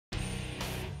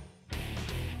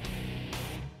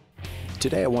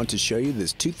Today I want to show you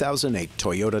this 2008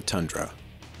 Toyota Tundra.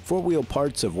 Four-wheel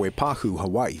parts of Waipahu,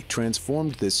 Hawaii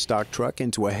transformed this stock truck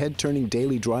into a head-turning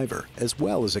daily driver as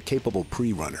well as a capable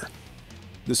pre-runner.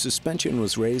 The suspension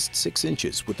was raised 6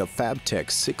 inches with a Fabtech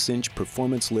 6-inch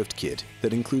performance lift kit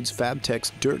that includes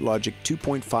Fabtech's DirtLogic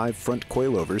 2.5 front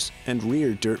coilovers and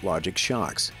rear DirtLogic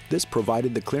shocks. This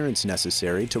provided the clearance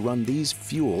necessary to run these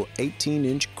fuel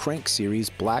 18-inch Krank Series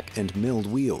Black and Milled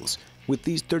wheels with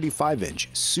these 35-inch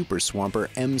Super Swamper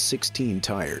M16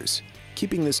 tires.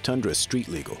 Keeping this Tundra street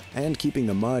legal and keeping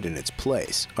the mud in its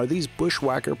place are these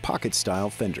Bushwacker pocket-style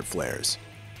fender flares.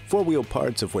 Four-wheel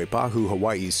parts of Waipahu,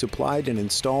 Hawaii supplied and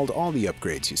installed all the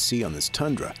upgrades you see on this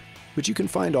Tundra, but you can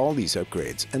find all these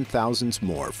upgrades and thousands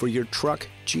more for your truck,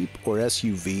 Jeep, or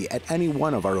SUV at any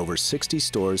one of our over 60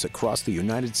 stores across the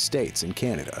United States and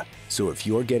Canada. So if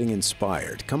you're getting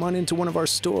inspired, come on into one of our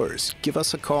stores, give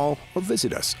us a call, or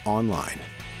visit us online.